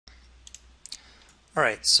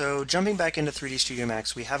Alright, so jumping back into 3D Studio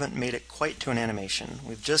Max, we haven't made it quite to an animation.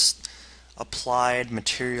 We've just applied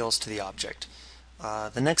materials to the object.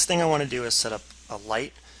 The next thing I want to do is set up a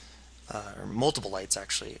light, or multiple lights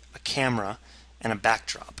actually, a camera, and a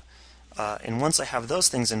backdrop. And once I have those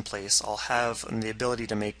things in place, I'll have the ability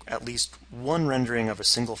to make at least one rendering of a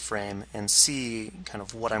single frame and see kind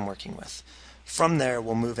of what I'm working with. From there,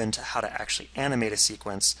 we'll move into how to actually animate a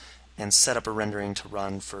sequence and set up a rendering to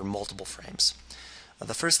run for multiple frames.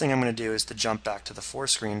 The first thing I'm going to do is to jump back to the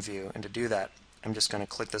four-screen view, and to do that I'm just going to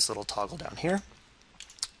click this little toggle down here,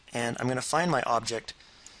 and I'm going to find my object,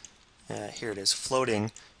 here it is,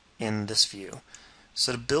 floating in this view.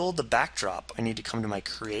 So to build the backdrop, I need to come to my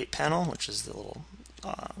Create panel, which is the little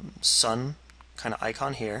sun kind of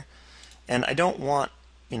icon here, and I don't want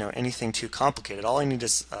anything too complicated. All I need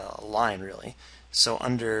is a line, really. So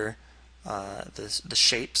under the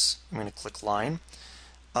shapes, I'm going to click line.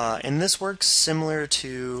 And this works similar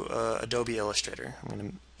to Adobe Illustrator. I'm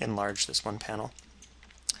going to enlarge this one panel.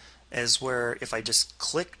 As where if I just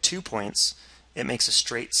click 2 points, it makes a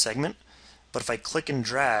straight segment. But if I click and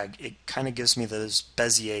drag, it kind of gives me those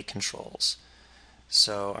Bezier controls.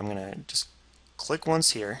 So I'm going to just click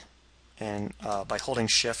once here, and by holding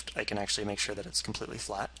Shift, I can actually make sure that it's completely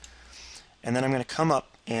flat. And then I'm going to come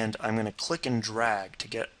up and I'm going to click and drag to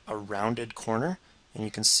get a rounded corner. And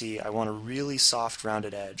you can see I want a really soft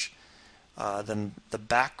rounded edge. Then the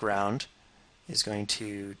background is going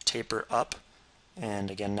to taper up, and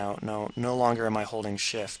again no longer am I holding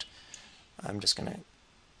Shift. I'm just going to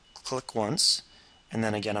click once, and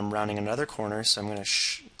then again I'm rounding another corner, so I'm going to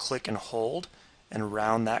click and hold and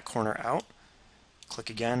round that corner out. Click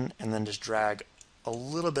again, and then just drag a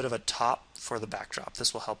little bit of a top for the backdrop.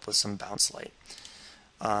 This will help with some bounce light.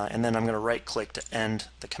 And then I'm going to right click to end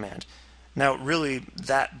the command. Now really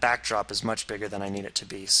that backdrop is much bigger than I need it to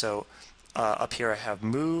be, so up here I have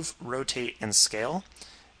move, rotate, and scale,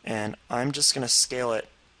 and I'm just going to scale it.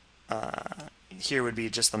 Here would be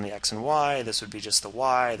just on the X and Y, this would be just the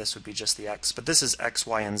Y, this would be just the X, but this is X,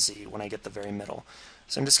 Y, and Z when I get the very middle.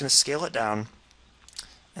 So I'm just going to scale it down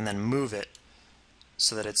and then move it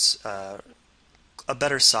so that it's a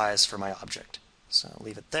better size for my object. So I'll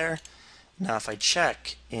leave it there. Now if I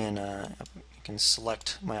check in I can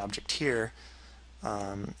select my object here,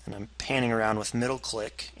 and I'm panning around with middle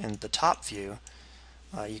click in the top view.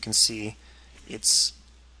 You can see its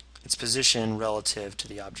position relative to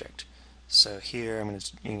the object. So here I'm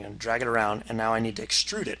going to drag it around, and now I need to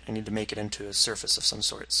extrude it. I need to make it into a surface of some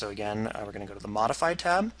sort. So again, we're going to go to the Modify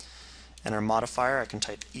tab, and our modifier, I can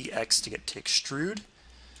type EX to get to extrude,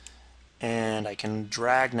 and I can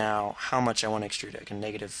drag now how much I want to extrude. I can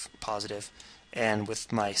negative, positive. And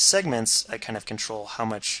with my segments, I kind of control how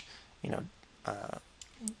much, kind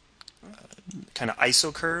of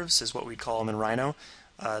ISO curves is what we call them in Rhino,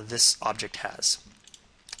 this object has.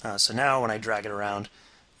 So now when I drag it around,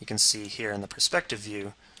 you can see here in the perspective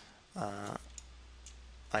view,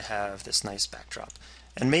 I have this nice backdrop.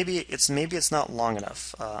 And maybe it's not long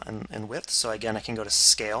enough in width, so again I can go to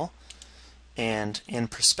Scale, and in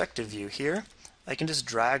perspective view here, I can just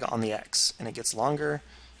drag on the X, and it gets longer.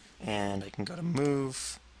 And I can go to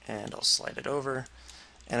Move, and I'll slide it over.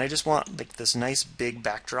 And I just want like this nice big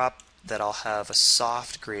backdrop that I'll have a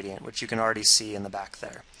soft gradient, which you can already see in the back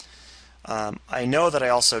there. I know that I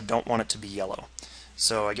also don't want it to be yellow.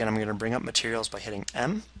 So again, I'm going to bring up materials by hitting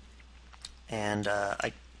M. And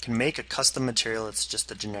I can make a custom material that's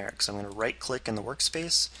just a generic. So I'm going to right click in the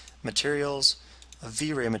workspace, Materials, a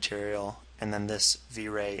V-Ray material, and then this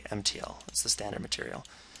V-Ray MTL. It's the standard material.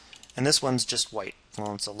 And this one's just white.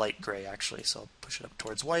 Well, it's a light gray actually, so I'll push it up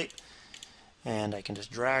towards white, and I can just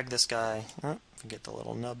drag this guy, get the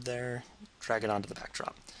little nub there, drag it onto the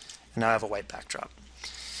backdrop. And now I have a white backdrop.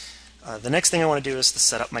 The next thing I want to do is to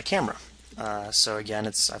set up my camera. So again,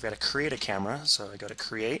 I've got to create a camera, so I go to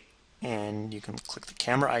Create, and you can click the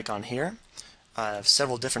camera icon here. I have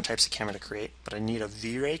several different types of camera to create, but I need a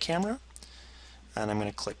V-Ray camera, and I'm going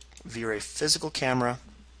to click V-Ray Physical Camera,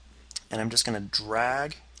 and I'm just going to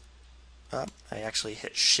drag. I actually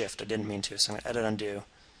hit Shift. I didn't mean to, so I'm going to Edit, Undo.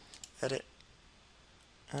 Edit.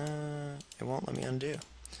 It won't let me undo.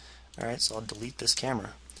 Alright, so I'll delete this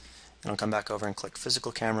camera. And I'll come back over and click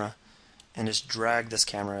Physical Camera, and just drag this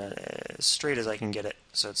camera as straight as I can get it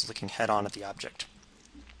so it's looking head on at the object.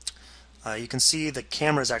 You can see the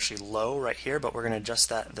camera is actually low right here, but we're going to adjust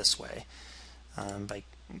that this way by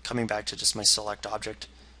coming back to just my Select Object.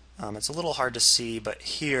 It's a little hard to see, but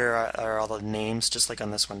here are all the names, just like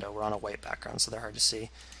on this window. We're on a white background, so they're hard to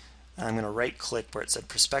see. I'm going to right click where it said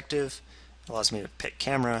Perspective. It allows me to pick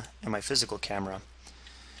Camera and my Physical Camera.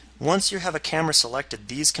 Once you have a camera selected,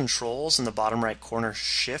 these controls in the bottom right corner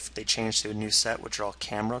shift. They change to a new set, which are all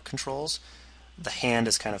camera controls. The hand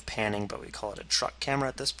is kind of panning, but we call it a truck camera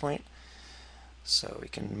at this point. So we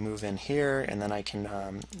can move in here, and then I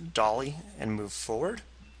can dolly and move forward.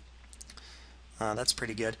 That's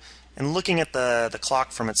pretty good. And looking at the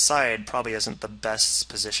clock from its side probably isn't the best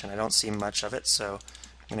position. I don't see much of it, so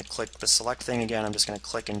I'm going to click the select thing again. I'm just going to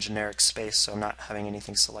click in generic space, so I'm not having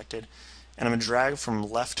anything selected. And I'm going to drag from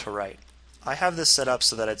left to right. I have this set up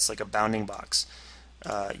so that it's like a bounding box.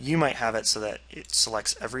 You might have it so that it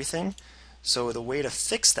selects everything. So the way to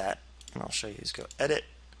fix that, and I'll show you, is go Edit,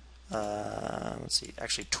 let's see,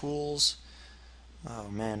 actually Tools. Oh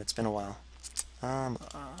man, it's been a while.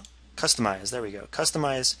 Customize, there we go.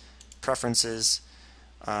 Customize, Preferences,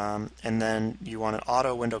 and then you want an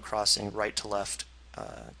auto window crossing, right to left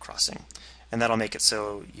crossing. And that'll make it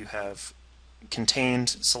so you have contained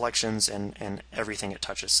selections and everything it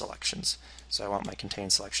touches selections. So I want my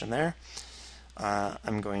contained selection there.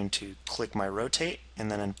 I'm going to click my rotate, and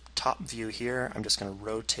then in top view here I'm just going to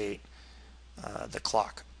rotate the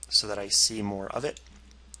clock so that I see more of it.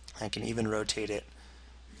 I can even rotate it.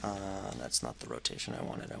 That's not the rotation I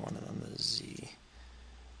wanted. I wanted on the Z.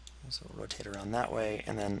 So we'll rotate around that way,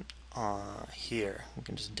 and then here we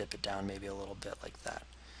can just dip it down maybe a little bit like that.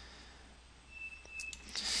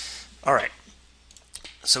 Alright,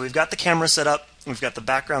 so we've got the camera set up, we've got the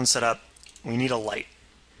background set up, we need a light.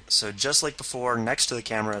 So just like before, next to the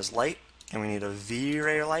camera is light, and we need a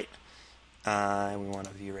V-ray light. We want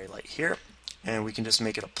a V-ray light here, and we can just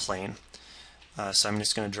make it a plane. So I'm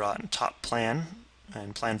just going to draw it in top plan,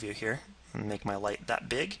 and plan view here, and make my light that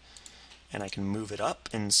big. And I can move it up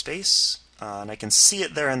in space, and I can see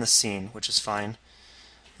it there in the scene, which is fine.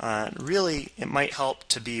 Really, it might help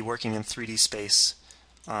to be working in 3D space,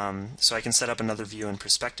 so I can set up another view in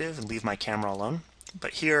perspective and leave my camera alone.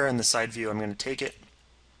 But here in the side view, I'm going to take it,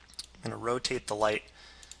 I'm going to rotate the light,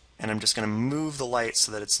 and I'm just going to move the light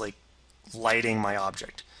so that it's like lighting my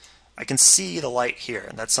object. I can see the light here,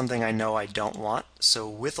 and that's something I know I don't want. So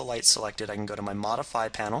with the light selected, I can go to my Modify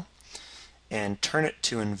panel and turn it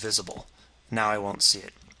to invisible. Now I won't see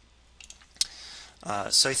it.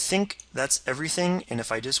 So I think that's everything, and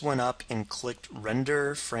if I just went up and clicked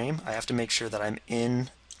Render Frame, I have to make sure that I'm in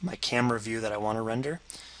my camera view that I want to render.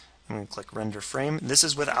 I'm going to click Render Frame. This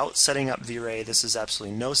is without setting up V-Ray. This is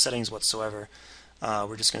absolutely no settings whatsoever.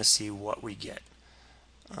 We're just going to see what we get.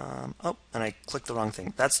 Oh, and I clicked the wrong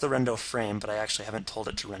thing. That's the render frame, but I actually haven't told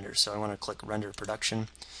it to render, so I want to click Render Production.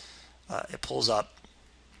 It pulls up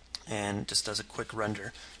and just does a quick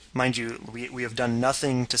render. Mind you, we have done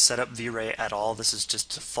nothing to set up V-Ray at all. This is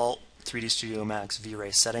just default 3D Studio Max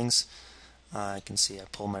V-Ray settings. I can see I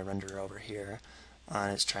pull my renderer over here,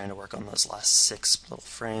 and it's trying to work on those last 6 little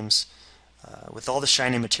frames. With all the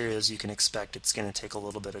shiny materials you can expect, it's going to take a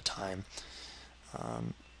little bit of time.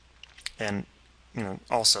 And you know,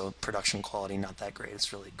 also production quality not that great.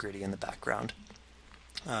 It's really gritty in the background.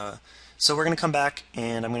 So we're going to come back,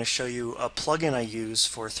 and I'm going to show you a plugin I use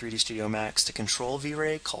for 3D Studio Max to control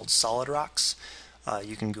V-Ray called SolidRocks.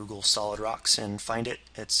 You can Google SolidRocks and find it.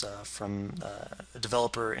 It's from a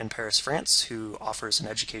developer in Paris, France, who offers an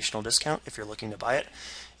educational discount if you're looking to buy it.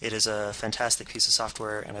 It is a fantastic piece of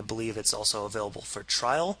software, and I believe it's also available for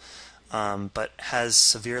trial, but has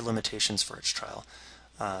severe limitations for its trial.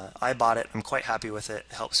 I bought it. I'm quite happy with it.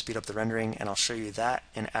 It helps speed up the rendering, and I'll show you that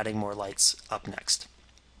and adding more lights up next.